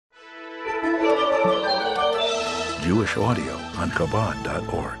Jewish audio on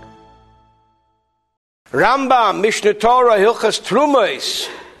Chabad.org. Rambam, Mishneh Torah, Hilchas Terumot,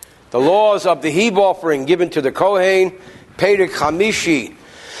 the laws of the heave offering given to the Kohen, Perek Chamishi,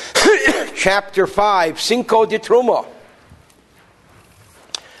 chapter 5, Cinco de Terumot.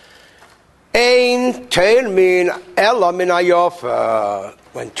 Ein termin ela min hayofa.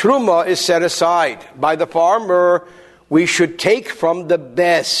 When Terumah is set aside by the farmer, we should take from the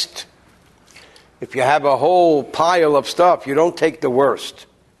best. If you have a whole pile of stuff, you don't take the worst.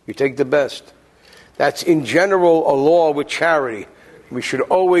 You take the best. That's in general a law with charity. We should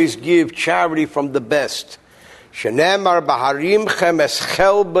always give charity from the best. Shenemar baharimchem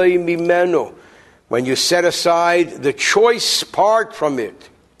eschel bei mimenu. When you set aside the choice part from it.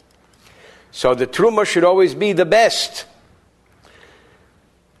 So the Terumah should always be the best.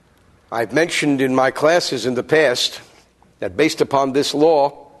 I've mentioned in my classes in the past that based upon this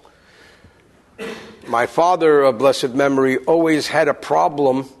law, my father of blessed memory always had a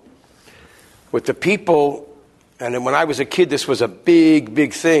problem with the people, and when I was a kid this was a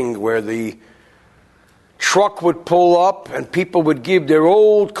big thing, where the truck would pull up and people would give their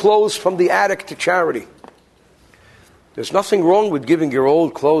old clothes from the attic to charity. There's nothing wrong with giving your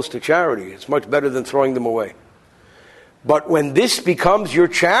old clothes to charity. It's much better than throwing them away. But when this becomes your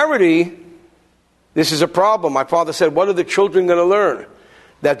charity, this is a problem. My father said, what are the children going to learn?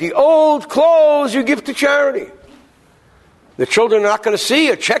 That the old clothes you give to charity. The children are not going to see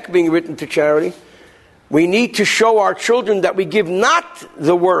a check being written to charity. We need to show our children that we give not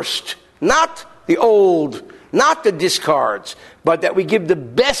the worst, not the old, not the discards, but that we give the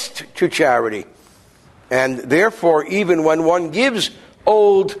best to charity. And therefore, even when one gives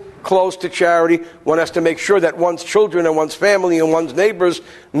old clothes to charity, one has to make sure that one's children and one's family and one's neighbors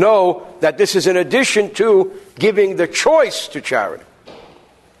know that this is in addition to giving the choice to charity.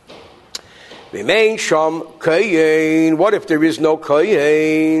 Remain sham kayin. What if there is no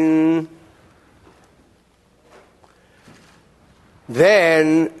kayin?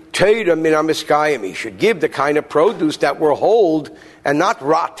 Then teira min hamiskayim. He should give the kind of produce that will hold and not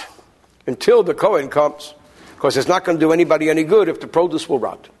rot until the Kohen comes, because it's not going to do anybody any good if the produce will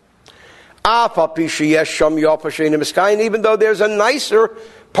rot. Even though there's a nicer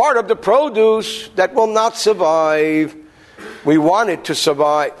part of the produce that will not survive, we want it to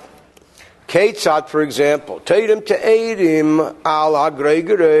survive. Ketzat, for example, Tatum to Adim al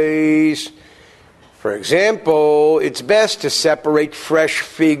agregares. For example, it's best to separate fresh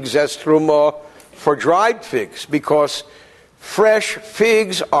figs as truma for dried figs, because fresh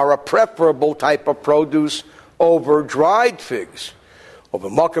figs are a preferable type of produce over dried figs. Over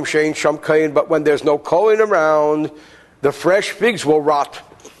makam shein sham kain, but when there's no kohen around, the fresh figs will rot.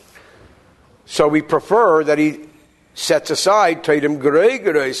 So we prefer that he sets aside tatum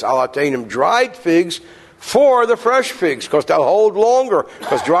geregeres alatainim dried figs for the fresh figs, because they'll hold longer,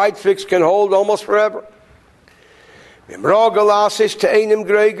 because dried figs can hold almost forever. Imrogalasis tainim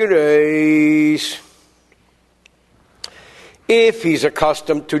geregeres. If he's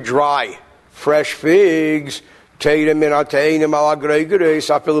accustomed to dry, fresh figs, then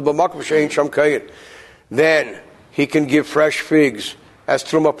he can give fresh figs as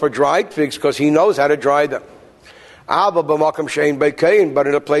truma for dried figs, because he knows how to dry them. But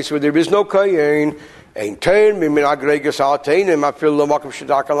in a place where there is no kayin,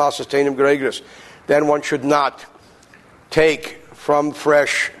 then one should not take from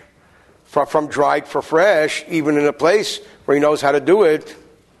dried for fresh, even in a place where he knows how to do it.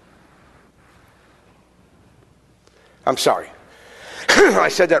 I'm sorry. I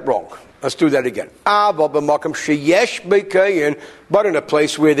said that wrong. Let's do that again. But in a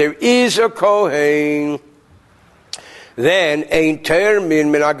place where there is a kohen, then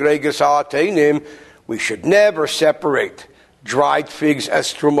we should never separate dried figs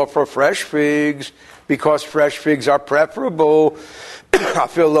as truma for fresh figs, because fresh figs are preferable. Even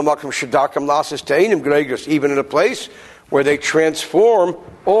in a place where they transform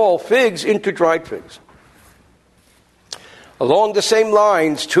all figs into dried figs. Along the same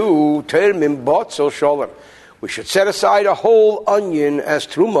lines, too, termim botzel sholem. We should set aside a whole onion as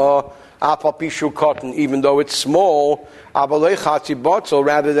truma, apapishu cotton, even though it's small, abalei botzel,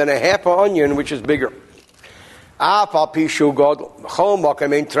 rather than a half an onion, which is bigger. Apapishu god.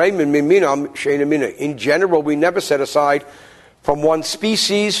 In general, we never set aside from one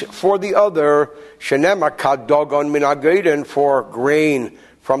species for the other. Shenema kadogon min agaden, for grain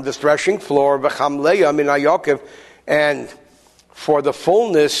from the threshing floor, v'chamleya min hayokev, and for the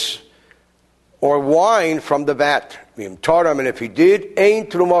fullness or wine from the vat. And if he did, ain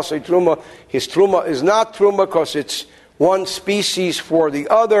truma say truma, his truma is not truma, because it's one species for the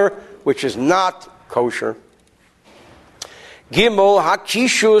other, which is not kosher. Gimel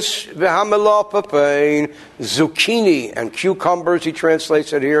hakishus v'hamelapapain, zucchini and cucumbers, he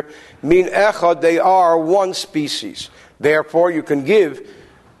translates it here, min echad, they are one species. Therefore, you can give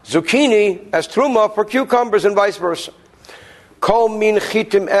zucchini as truma for cucumbers and vice versa. Kol min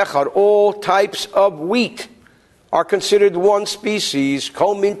chitim echad, all types of wheat are considered one species.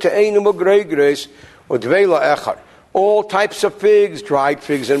 Kol min te'enim ugregres udvela echad. All types of figs, dried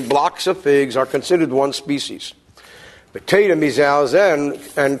figs and blocks of figs are considered one species. Potato mizalzen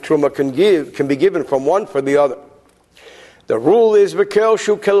and truma can be given from one for the other. The rule is v'kel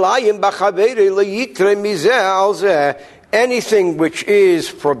kelayim b'chavere leyitre mizalze. Anything which is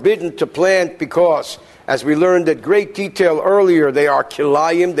forbidden to plant because, as we learned at great detail earlier, they are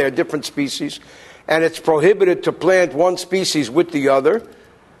kilayim, they are different species, and it's prohibited to plant one species with the other,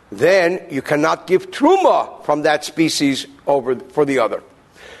 then you cannot give truma from that species over for the other.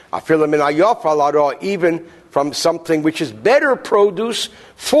 Even from something which is better produce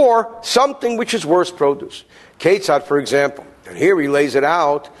for something which is worse produce. Ketzad, for example, and here he lays it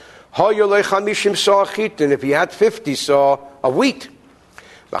out, if he had 50 saw of wheat,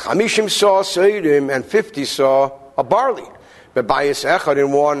 and 50 saw of barley, but bias echad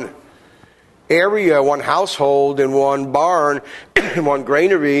in one area, one household, in one barn, in one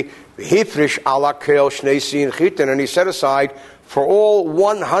granary, and he set aside for all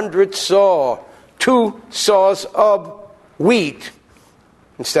 100 saw, 2 saws of wheat,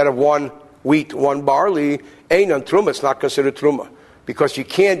 instead of one wheat, one barley. Einan truma, it's not considered truma, because you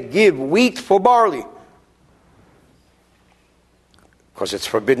can't give wheat for barley, because it's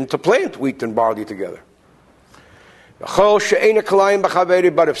forbidden to plant wheat and barley together. But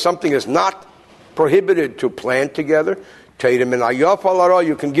if something is not prohibited to plant together,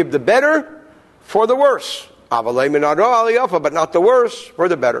 you can give the better for the worse, but not the worse for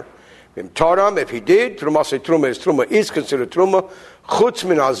the better. If he did, truma is considered truma,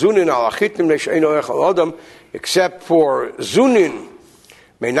 except for zunin,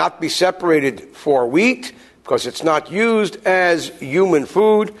 may not be separated for wheat, because it's not used as human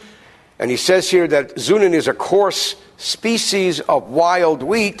food. And he says here that zunin is a coarse species of wild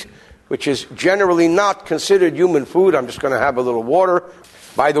wheat, which is generally not considered human food. I'm just going to have a little water.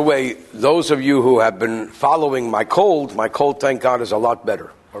 By the way, those of you who have been following my cold, thank God, is a lot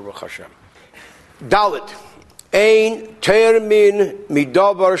better. Baruch Hashem. Dalit. Ein termin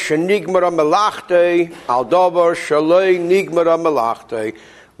midavar shenigmara melachte al davar shalei nigmara melachte.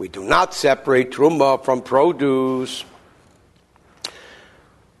 We do not separate truma from produce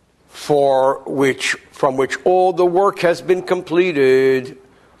from which all the work has been completed,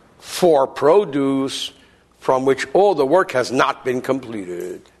 for produce from which all the work has not been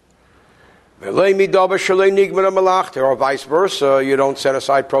completed. Or vice versa, you don't set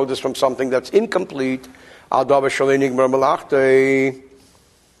aside produce from something that's incomplete, or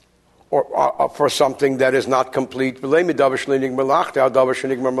for something that is not complete, and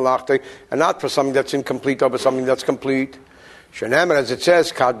not for something that's incomplete over something that's complete. As it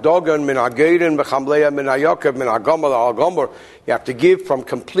says, you have to give from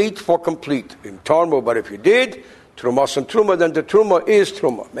complete for complete. But if you did, Trumas and Truma, then the Truma is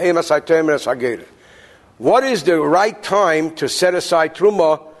Truma. What is the right time to set aside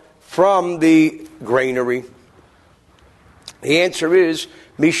Truma from the granary? The answer is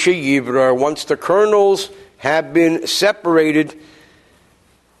Misha Yivra, once the kernels have been separated,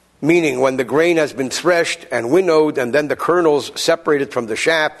 meaning when the grain has been threshed and winnowed and then the kernels separated from the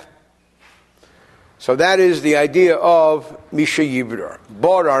chaff. So that is the idea of Misha Yivra.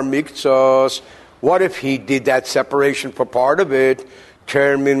 Borar Miktzos. What if he did that separation for part of it?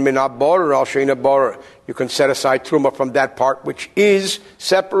 Termin minat borar al sheina borar. You can set aside truma from that part which is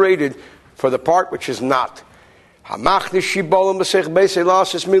separated for the part which is not. What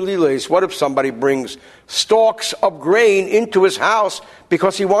if somebody brings stalks of grain into his house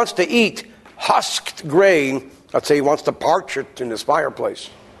because he wants to eat husked grain? Let's say he wants to parch it in his fireplace.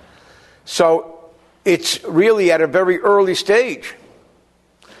 So it's really at a very early stage.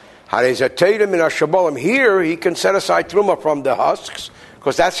 Here he can set aside truma from the husks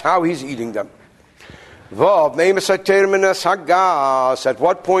because that's how he's eating them. At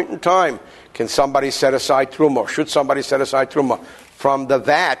what point in time can somebody set aside truma? Should somebody set aside truma from the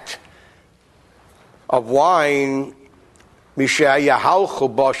vat of wine? When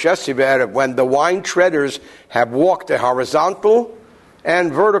the wine treaders have walked a horizontal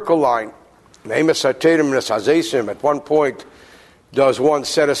and vertical line. At one point, does one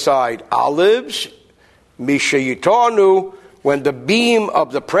set aside olives? When the beam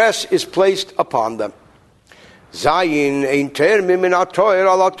of the press is placed upon them.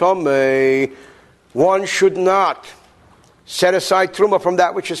 One should not set aside truma from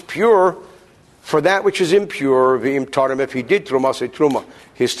that which is pure for that which is impure. V'im tarim, if he did truma, say truma.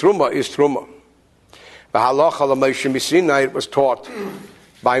 His truma is truma. V'halacha l'Moshe miSinai, it was taught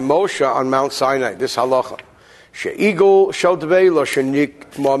by Moshe on Mount Sinai. This halacha. She'igul shel dveila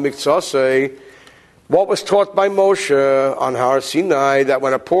shenikma miktsasei. What was taught by Moshe on Har Sinai, that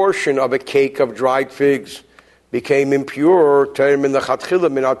when a portion of a cake of dried figs became impure, to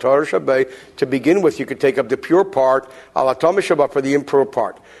begin with, you could take up the pure part, for the impure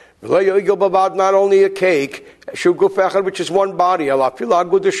part. Not only a cake, which is one body,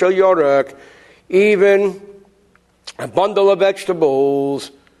 even a bundle of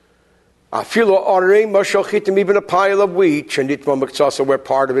vegetables, even a pile of wheat, where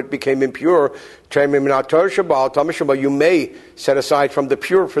part of it became impure, you may set aside from the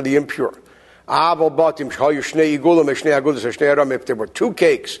pure for the impure. If there were two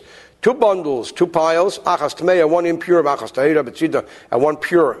cakes, two bundles, two piles, one impure, and one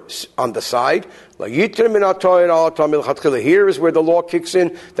pure on the side, here is where the law kicks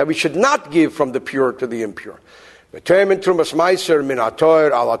in, that we should not give from the pure to the impure. However,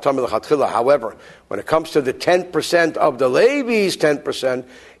 when it comes to the 10% of the Levi's 10%,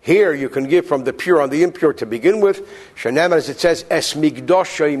 here you can give from the pure on the impure to begin with. As it says, es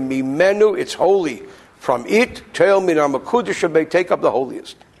migdoshay mimenu, it's holy from it. Teil min hamakudesh, take up the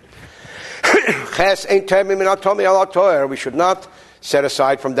holiest. We should not set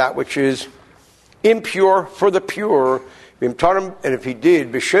aside from that which is impure for the pure. And if he did,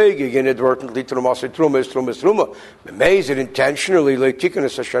 inadvertently, truma. Made it intentionally, he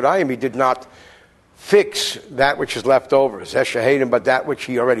did not fix that which is left over. But that which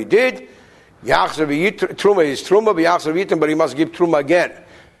he already did, truma is truma, but he must give truma again.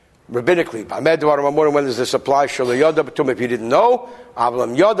 Rabbinically, when does this apply? If you didn't know,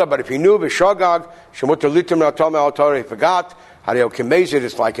 but if he knew, he forgot.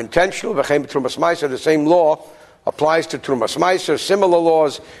 It's like intentional. The same law applies to Trumas Meiser. Similar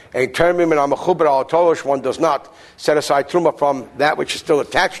laws, one does not set aside Truma from that which is still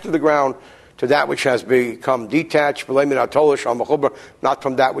attached to the ground to that which has become detached, not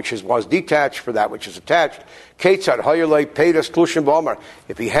from that which was detached for that which is attached. If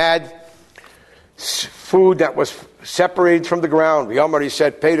he had food that was separated from the ground, he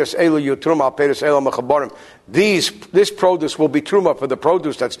said, this produce will be Truma for the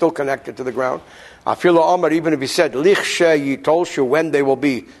produce that's still connected to the ground. Even if he said, when they will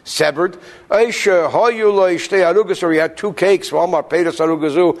be severed, or he had two cakes,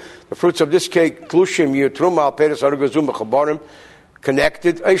 the fruits of this cake,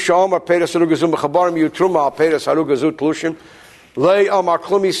 connected.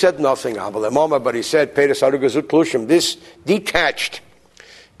 He said nothing, but he said, this detached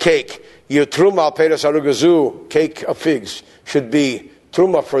cake, cake of figs, should be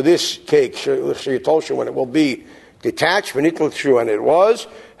Truma for this cake, when it will be detached, and it was,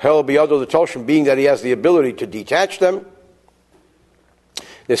 being that he has the ability to detach them.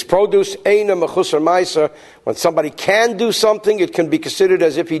 This produce, when somebody can do something, it can be considered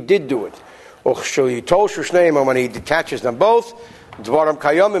as if he did do it. And when he detaches them both,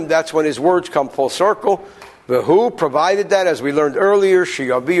 that's when his words come full circle. Who provided that, as we learned earlier,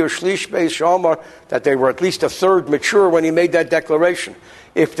 that they were at least a third mature when he made that declaration.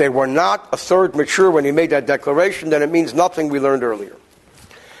 If they were not a third mature when he made that declaration, then it means nothing we learned earlier.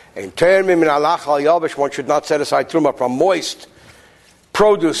 One should not set aside truma from moist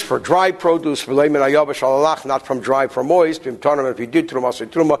produce for dry produce, not from dry for moist. If he did truma,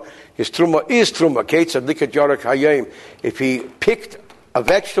 his truma is truma. If he picked a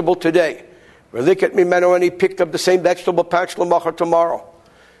vegetable today, and he picked up the same vegetable patch tomorrow,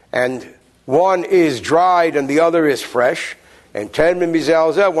 and one is dried and the other is fresh, and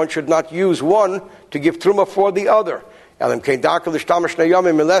one should not use one to give truma for the other, unless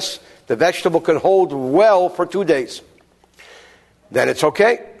the vegetable can hold well for 2 days. Then it's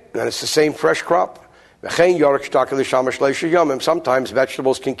okay. Then it's the same fresh crop. Sometimes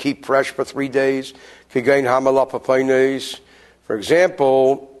vegetables can keep fresh for 3 days. For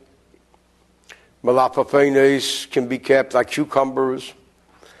example, malapafenes can be kept like cucumbers.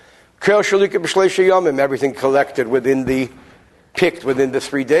 Everything collected picked within the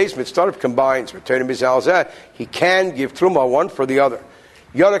 3 days. Mitzvah combines. He can give truma one for the other.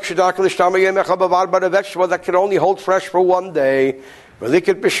 But a vegetable that can only hold fresh for 1 day, and he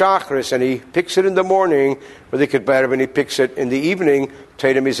picks it in the morning, and he picks it in the evening.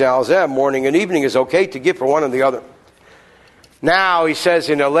 Morning and evening is okay to give for one and the other. Now he says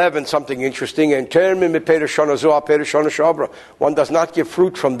in 11 something interesting. One does not give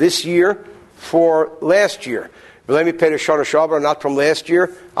fruit from this year for last year. Let me pay the Shana Shavra, not from last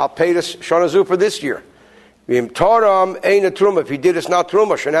year. I'll pay the Shana Zu for this year. If he did, it's not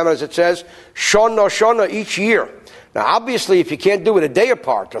Truma. Shanam, as it says, Shana each year. Now, obviously, if you can't do it a day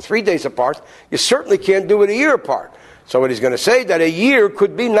apart or 3 days apart, you certainly can't do it a year apart. So what he's going to say, that a year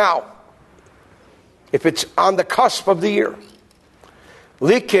could be now, if it's on the cusp of the year.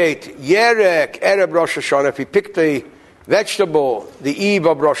 Liket, Yerek, Ereb Rosh Hashanah, if he picked a vegetable the eve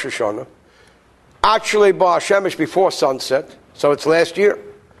of Rosh Hashanah, actually Baal Shemesh before sunset, so it's last year.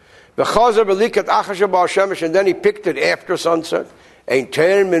 V'chazer v'liket achasha Baal Shemesh, and then he picked it after sunset. Ein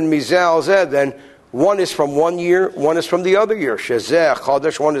termin mizel zeh, then one is from 1 year, one is from the other year. Shezeh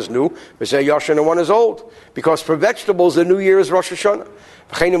Chodesh, one is new, V'zeh Yashin, and one is old. Because for vegetables, the new year is Rosh Hashanah.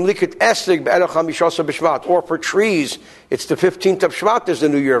 Or for trees, it's the 15th of Shvat is the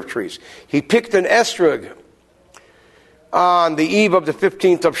new year of trees. He picked an estrog on the eve of the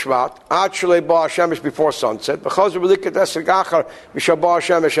 15th of Shvat, before sunset,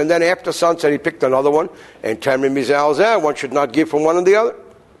 and then after sunset he picked another one, and one should not give from one and the other.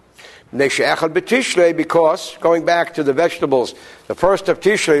 Because, going back to the vegetables, the first of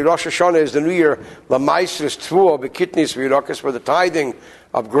Tishrei, Rosh Hashanah, is the new year, for the tithing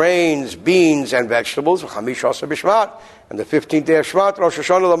of grains, beans, and vegetables, and the 15th day of Shvat, Rosh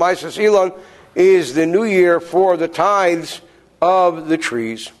Hashanah, Lamaisris Elon, is the new year for the tithes of the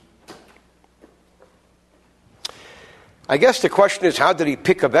trees. I guess the question is, how did he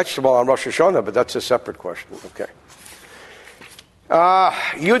pick a vegetable on Rosh Hashanah? But that's a separate question. Okay.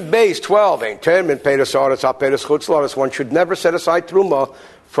 Yud Beis 12. One should never set aside truma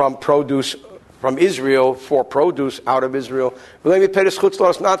from produce from Israel for produce out of Israel.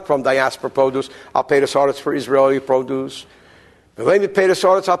 Not from diaspora produce. I'll pay the sardis for Israeli produce.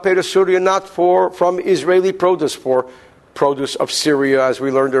 Not from Israeli produce, for produce of Syria, as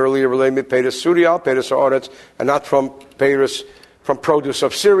we learned earlier. And not from produce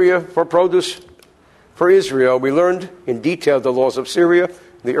of Syria, for produce for Israel. We learned in detail the laws of Syria in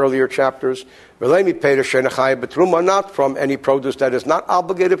the earlier chapters. Not from any produce that is not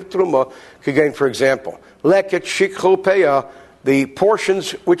obligated for truma. Again, for example, the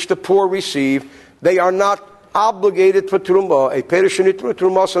portions which the poor receive, they are not obligated for truma.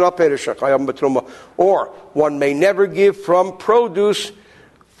 Or one may never give from produce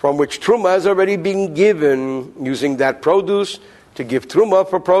from which truma has already been given, using that produce to give truma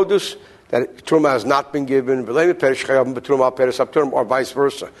for produce that truma has not been given, or vice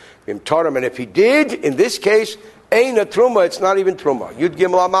versa. And if he did, in this case, ain't a truma, it's not even truma.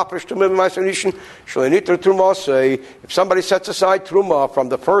 If somebody sets aside truma from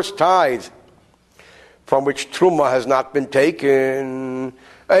the first tithe, from which truma has not been taken,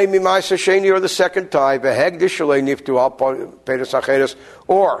 or the second tithe,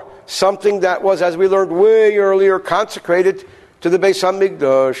 or something that was, as we learned way earlier, consecrated to the Beis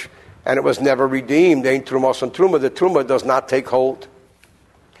HaMikdash, and it was never redeemed. Ain't trumos and truma. The truma does not take hold.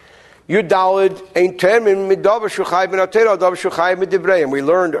 Yudalid ain't termin midav shuchay benatera dav shuchay midivrei. And we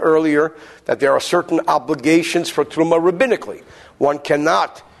learned earlier that there are certain obligations for truma rabbinically. One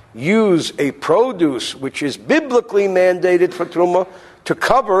cannot use a produce which is biblically mandated for truma to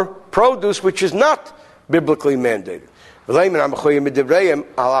cover produce which is not biblically mandated. And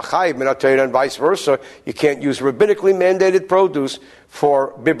vice versa. You can't use rabbinically mandated produce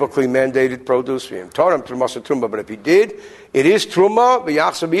for biblically mandated produce. But if he did, it is truma, but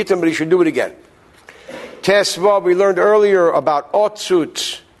he should do it again. Tesva, we learned earlier about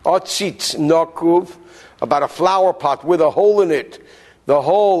otzitz nokuv, about a flower pot with a hole in it. The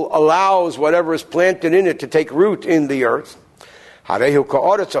hole allows whatever is planted in it to take root in the earth. A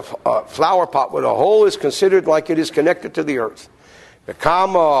flower pot with a hole is considered like it is connected to the earth. The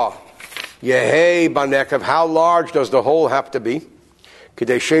kama yehei banekev, how large does the hole have to be?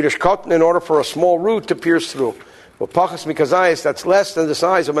 In order for a small root to pierce through. Pachas mikazayis, that's less than the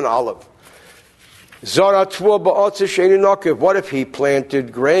size of an olive. What if he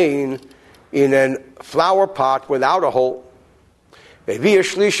planted grain in a flower pot without a hole? And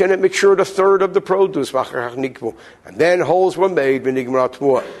it matured a third of the produce. And then holes were made, and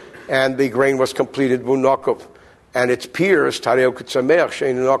the grain was completed, and it's pierced. Then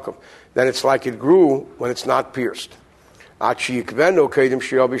it's like it grew when it's not pierced. Unless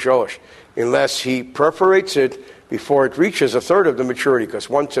he perforates it before it reaches a third of the maturity, because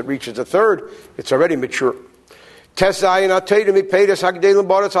once it reaches a third, it's already mature. If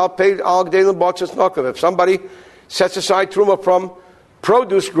somebody sets aside truma from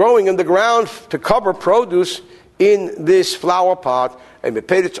produce growing in the ground to cover produce in this flower pot, and we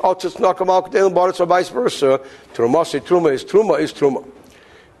paid its or vice versa, truma is truma.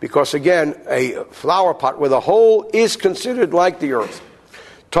 because again, a flower pot with a hole is considered like the earth.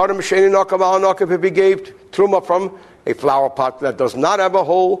 If he gave truma from a flower pot that does not have a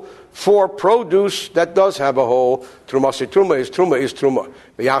hole, for produce that does have a hole, truma is truma.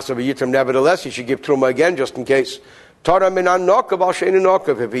 Nevertheless, he should give truma again just in case.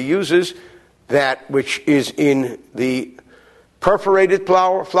 If he uses that which is in the perforated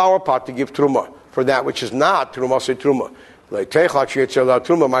flower pot to give truma, for that which is not truma. But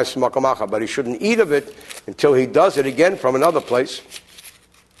he shouldn't eat of it until he does it again from another place.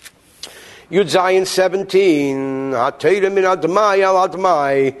 Yud Zayin 17.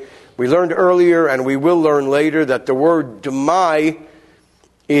 We learned earlier, and we will learn later, that the word demai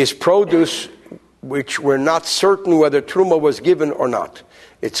is produce which we're not certain whether truma was given or not.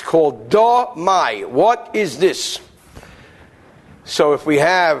 It's called damai. What is this? So if we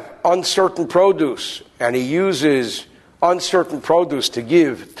have uncertain produce, and he uses uncertain produce to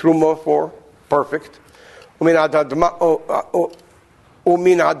give truma for, perfect. Or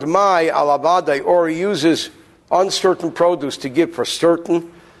he uses uncertain produce to give for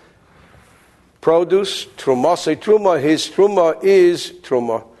certain produce. Truma, his truma is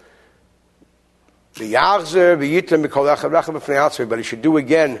truma. But he should do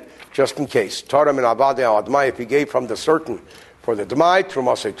again just in case. If he gave from the certain for the demai,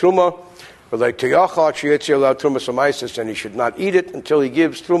 truma. And he should not eat it until he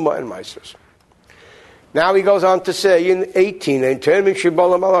gives truma and maisers. Now he goes on to say in 18,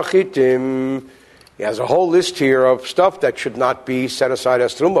 he has a whole list here of stuff that should not be set aside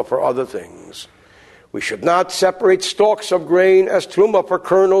as truma for other things. We should not separate stalks of grain as truma for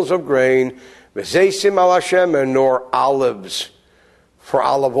kernels of grain, nor olives for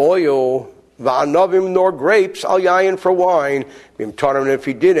olive oil, nor grapes al yayin for wine. If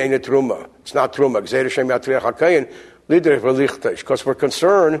he did, ain't a truma. It's not truma. Because we're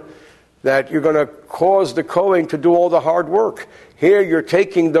concerned that you're going to cause the Kohen to do all the hard work. Here you're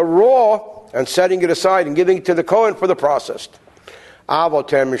taking the raw and setting it aside and giving it to the Kohen for the processed.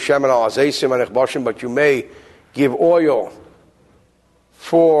 But you may give oil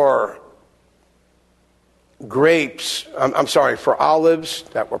for grapes, for olives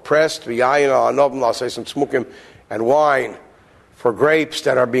that were pressed, and wine for grapes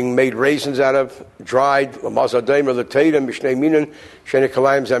that are being made raisins out of, dried,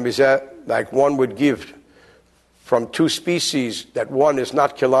 like one would give from two species, that one is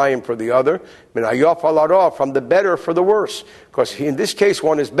not kilayim for the other, from the better for the worse. Because in this case,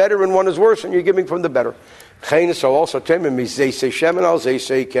 one is better and one is worse, and you're giving from the better.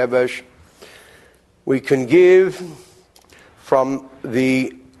 We can give from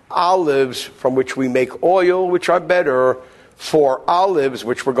the olives from which we make oil, which are better, for olives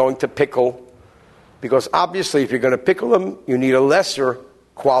which we're going to pickle. Because obviously, if you're going to pickle them, you need a lesser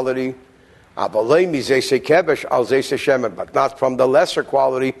quality. But not from the lesser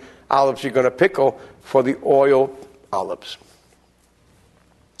quality olives you're going to pickle for the oil olives.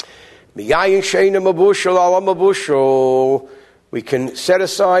 We can set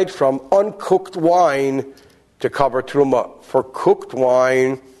aside from uncooked wine to cover truma. For cooked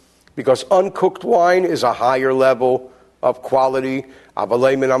wine, because uncooked wine is a higher level of quality, but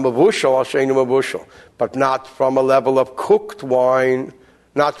not from a level of cooked wine,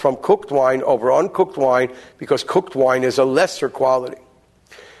 not from cooked wine over uncooked wine, because cooked wine is a lesser quality.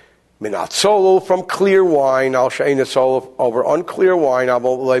 From clear wine, over unclear wine,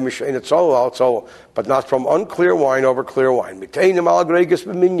 but not from unclear wine over clear wine.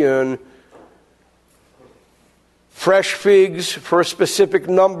 Fresh figs for a specific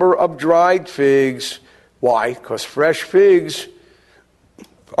number of dried figs. Why? Because fresh figs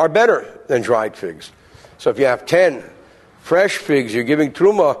are better than dried figs. So if you have 10 fresh figs, you're giving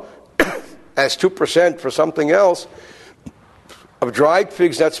truma as 2% for something else. Of dried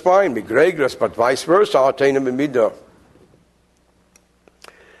figs, that's fine, but vice versa.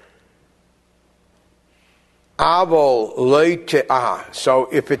 So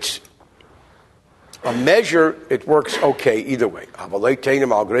if it's a measure, it works okay either way.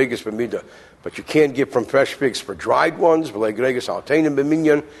 But you can't give from fresh figs for dried ones,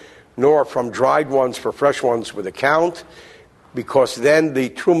 nor from dried ones for fresh ones with a count, because then the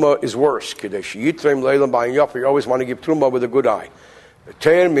truma is worse. You always want to give truma with a good eye.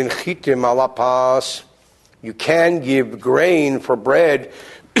 You can give grain for bread,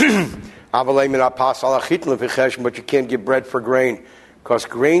 but you can't give bread for grain, because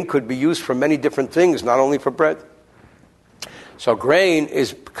grain could be used for many different things, not only for bread. So grain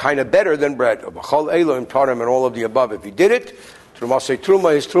is kind of better than bread. And all of the above. If you did it,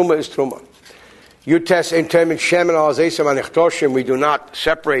 truma is truma. Yutes ein termin shemen al zeisem anichtoshim. We do not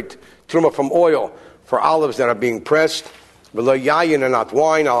separate truma from oil for olives that are being pressed. V'lo yayin, and not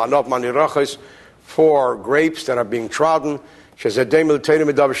wine. Al anov manirachos, for grapes that are being trodden. Because one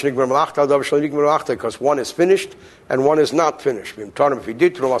is finished and one is not finished. If he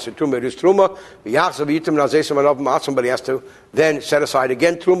did truma, it is truma. Somebody has to then set aside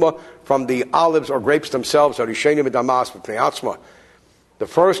again truma from the olives or grapes themselves. The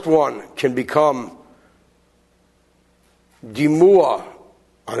first one can become dimua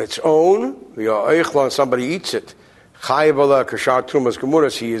on its own. And somebody eats it. He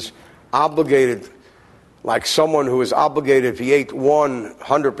is obligated, like someone who is obligated if he ate 100%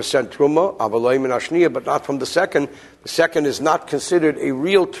 truma, but not from the second. The second is not considered a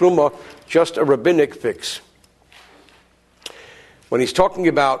real truma, just a rabbinic fix. When he's talking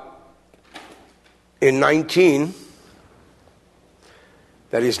about in 19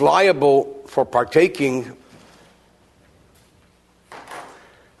 that he's liable for partaking,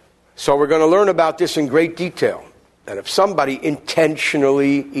 so we're going to learn about this in great detail. That if somebody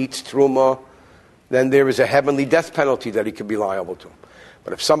intentionally eats truma, then there is a heavenly death penalty that he could be liable to.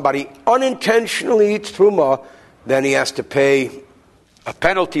 But if somebody unintentionally eats truma, then he has to pay a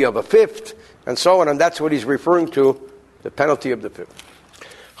penalty of a fifth, and so on, and that's what he's referring to, the penalty of the fifth.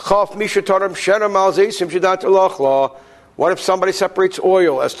 What if somebody separates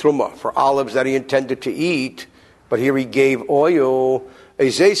oil as truma for olives that he intended to eat, but here he gave oil,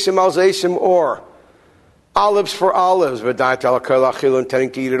 or olives for olives, intending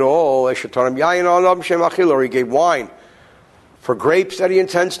to eat it all, or he gave wine for grapes that he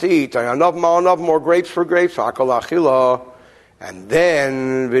intends to eat, more grapes for grapes, and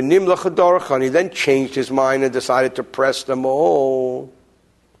then he then changed his mind and decided to press them all.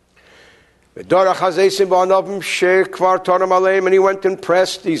 And he went and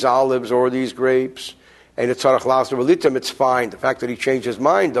pressed these olives or these grapes, and it's fine. The fact that he changed his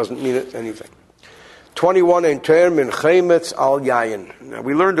mind doesn't mean anything. 21 in termin chemetz al yayin. Now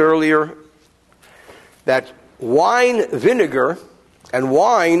we learned earlier that wine, vinegar, and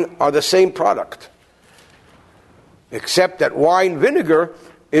wine are the same product, except that wine vinegar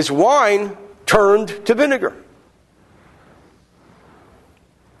is wine turned to vinegar.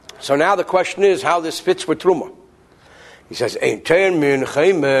 So now the question is how this fits with truma. He says, "Ein termin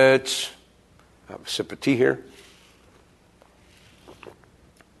chemetz." Have a sip of tea here.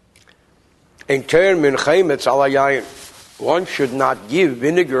 One should not give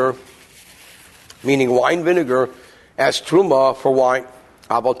vinegar, meaning wine vinegar, as truma for wine.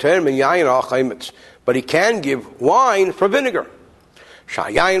 But he can give wine for vinegar.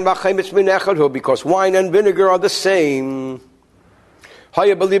 Because wine and vinegar are the same.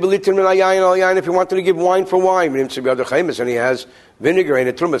 If you wanted to give wine for wine, and he has vinegar in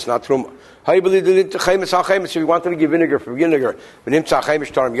it, truma, it's not truma. If you wanted to give vinegar for vinegar, and he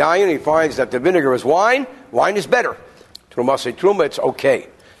finds that the vinegar is wine is better. Truma, it's okay.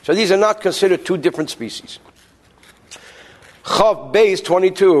 So these are not considered two different species. Chav Beis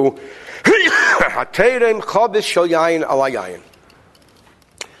 22.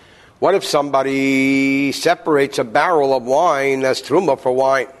 What if somebody separates a barrel of wine as truma for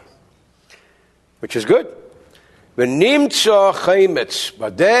wine, which is good? But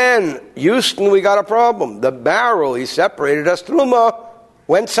then, Houston, we got a problem. The barrel he separated as truma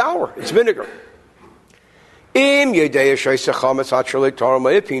went sour. It's vinegar. If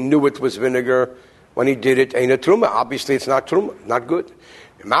he knew it was vinegar when he did it, ain't a truma. Obviously, it's not truma, not good.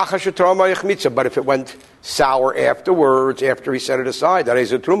 But if it went sour afterwards, after he set it aside, that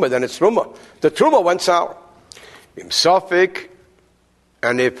is a truma, then it's truma. The truma went sour.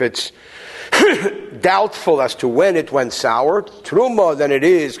 And if it's doubtful as to when it went sour, truma, then it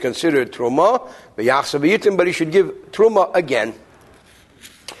is considered truma. But he should give truma again,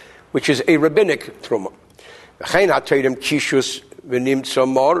 which is a rabbinic truma.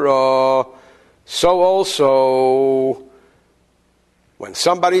 So also, when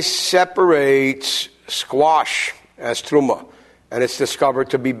somebody separates squash as truma, and it's discovered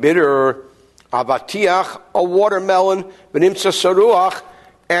to be bitter, avatiach, a watermelon, v'nimtza saruach,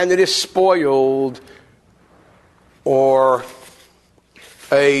 and it is spoiled, or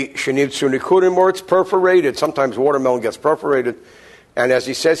a shenivtzu nikurim, or it's perforated. Sometimes watermelon gets perforated. And as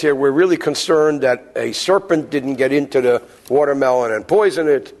he says here, we're really concerned that a serpent didn't get into the watermelon and poison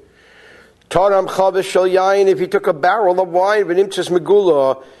it. Taram chavish shel yayin, if he took a barrel of wine, v'nimtzas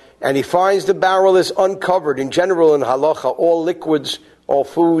megula, and he finds the barrel is uncovered. In general, in halacha, all liquids, all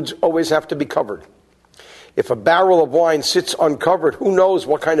foods always have to be covered. If a barrel of wine sits uncovered, who knows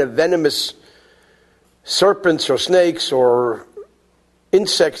what kind of venomous serpents or snakes or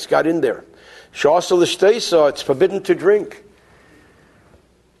insects got in there. Shasal l'shteisa, it's forbidden to drink.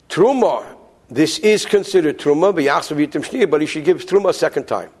 Truma, this is considered truma, but he should give truma a second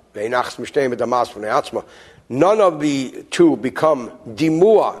time. None of the two become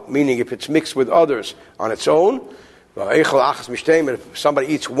dimua, meaning if it's mixed with others on its own. If somebody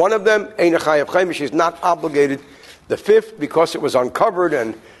eats one of them, she's not obligated the fifth because it was uncovered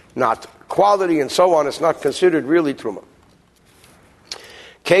and not quality and so on. It's not considered really truma.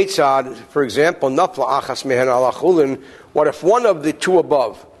 Ketzad, for example, nafla achas mehen ala chulin. What if one of the two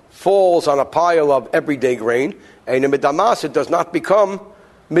above falls on a pile of everyday grain, and in medamas it does not become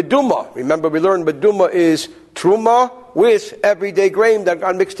meduma? Remember, we learned meduma is truma with everyday grain that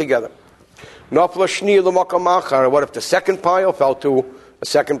got mixed together. Nafla shni l'makam achar. What if the second pile fell to a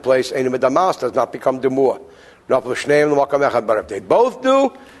second place, and in medamas does not become demua? Nafla shneim l'makam echad. But if they both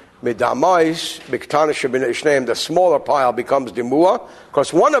do, medamais biktana shebinei the smaller pile becomes demua,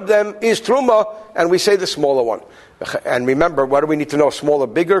 because one of them is truma, and we say the smaller one. And remember, what do we need to know? Smaller,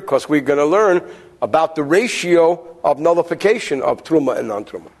 bigger? Because we're going to learn about the ratio of nullification of truma and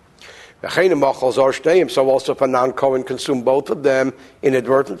non-truma. So also if a non-Kohen consume both of them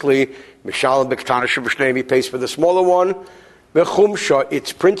inadvertently, he pays for the smaller one.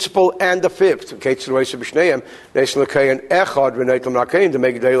 Its principal and the fifth. He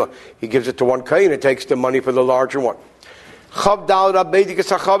gives it to one Kohen and takes the money for the larger one. What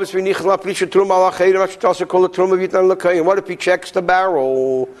if he checks the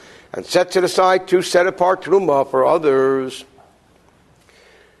barrel and sets it aside to set apart truma for others?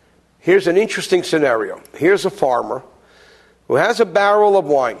 Here's an interesting scenario. Here's a farmer who has a barrel of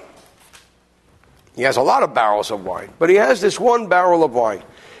wine. He has a lot of barrels of wine, but he has this one barrel of wine.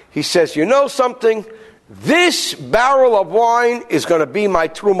 He says, you know something? This barrel of wine is going to be my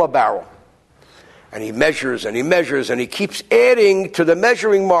truma barrel. And he measures and he measures and he keeps adding to the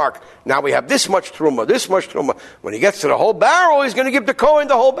measuring mark. Now we have this much truma, this much truma. When he gets to the whole barrel, he's going to give the Kohen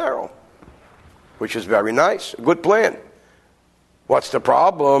the whole barrel, which is very nice, a good plan. What's the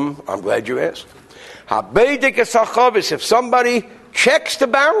problem? I'm glad you asked. If somebody checks the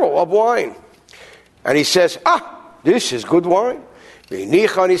barrel of wine and he says, this is good wine. He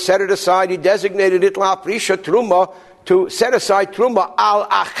set it aside, he designated it la prisha truma, to set aside truma al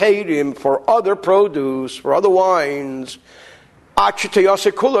acherim for other produce, for other wines,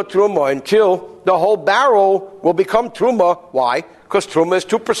 truma, until the whole barrel will become truma. Why? Because truma is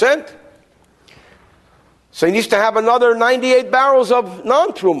 2%. So he needs to have another 98 barrels of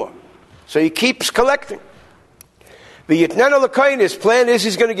non-truma. So he keeps collecting. The yitnena l'kohen, his plan is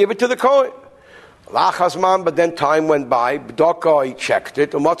he's going to give it to the Kohen. Lachazman, but then time went by. B'daka, he checked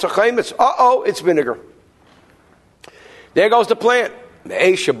it. It's vinegar. There goes the plan.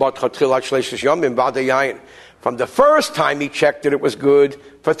 From the first time he checked it, it was good.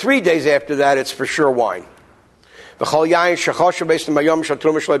 For 3 days after that, it's for sure wine. And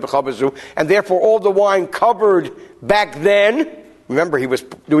therefore, all the wine covered back then, remember he was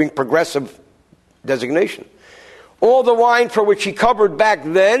doing progressive designation. All the wine for which he covered back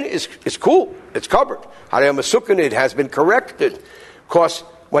then is cool. It's covered. It has been corrected. Because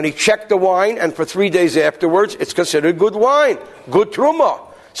when he checked the wine, and for 3 days afterwards, it's considered good wine, good truma.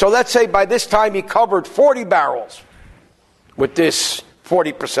 So let's say by this time he covered 40 barrels with this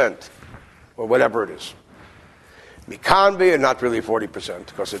 40%, or whatever it is. Mikan not really 40%,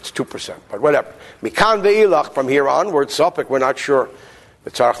 because it's 2%, but whatever. Mikan ve'ilach, from here onwards, Suffolk, we're not sure.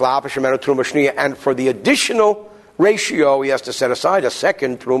 And for the additional ratio, he has to set aside a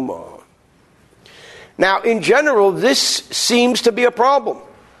second truma. Now, in general, this seems to be a problem.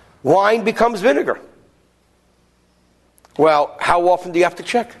 Wine becomes vinegar. Well, how often do you have to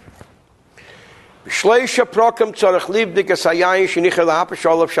check? At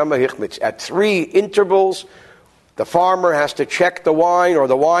 3 intervals, the farmer has to check the wine, or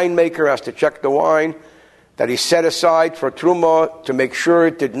the winemaker has to check the wine that he set aside for truma to make sure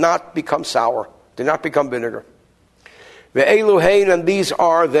it did not become sour, did not become vinegar. And these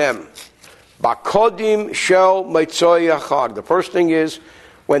are them. Bakodim shel meitzoi hachag. The first thing is,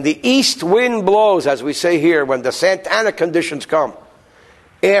 when the east wind blows, as we say here, when the Santana conditions come,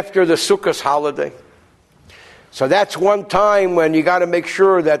 after the Sukkot holiday. So that's one time when you got to make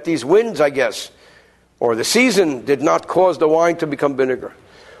sure that these winds, I guess, or the season, did not cause the wine to become vinegar.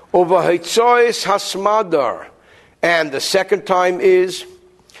 Uvahetzois hasmadar. And the second time is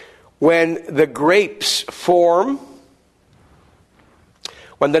when the grapes form,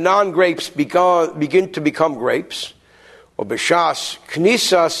 when the non-grapes begin to become grapes. Ubishas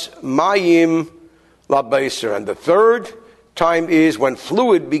knisas mayim labeser. And the third time is when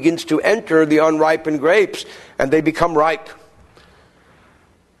fluid begins to enter the unripened grapes and they become ripe.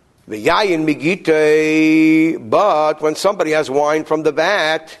 V'yayin migite, but when somebody has wine from the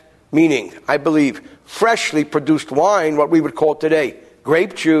vat, meaning, I believe, freshly produced wine, what we would call today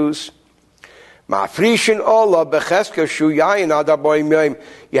grape juice, ma'afrishin ola becheska shu yayin ad 40 yom.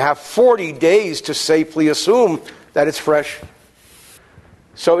 You have 40 days to safely assume that it's fresh.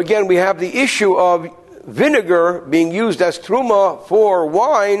 So again, we have the issue of vinegar being used as truma for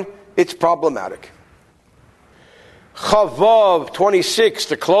wine. It's problematic. Chavav 26,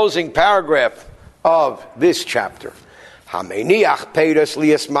 the closing paragraph of this chapter.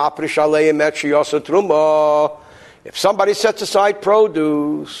 If somebody sets aside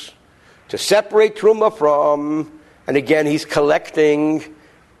produce to separate truma from, and again he's collecting,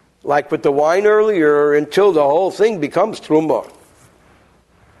 like with the wine earlier, until the whole thing becomes truma. Of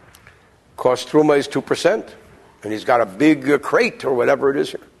course, truma is 2%, and he's got a big crate or whatever it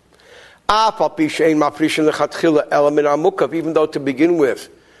is here. Even though to begin with,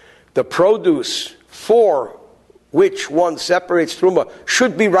 the produce for which one separates truma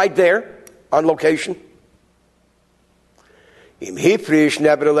should be right there on location.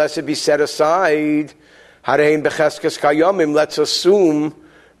 Nevertheless, it be set aside. Let's assume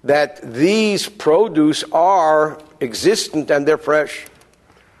that these produce are existent and they're fresh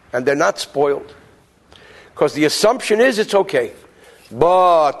and they're not spoiled. Because the assumption is it's okay.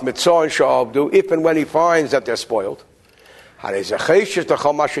 But mitzvah and sha'avdu, if and when he finds that they're spoiled, then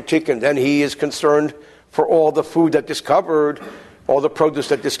he is concerned for all the food that discovered, all the produce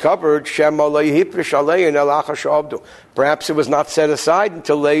that discovered. Perhaps it was not set aside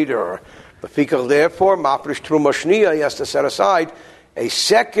until later. Therefore, mafresh truma shniya, he has to set aside a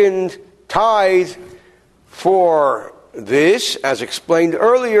second tithe for this, as explained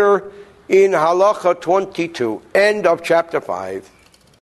earlier in halacha 22, end of chapter 5.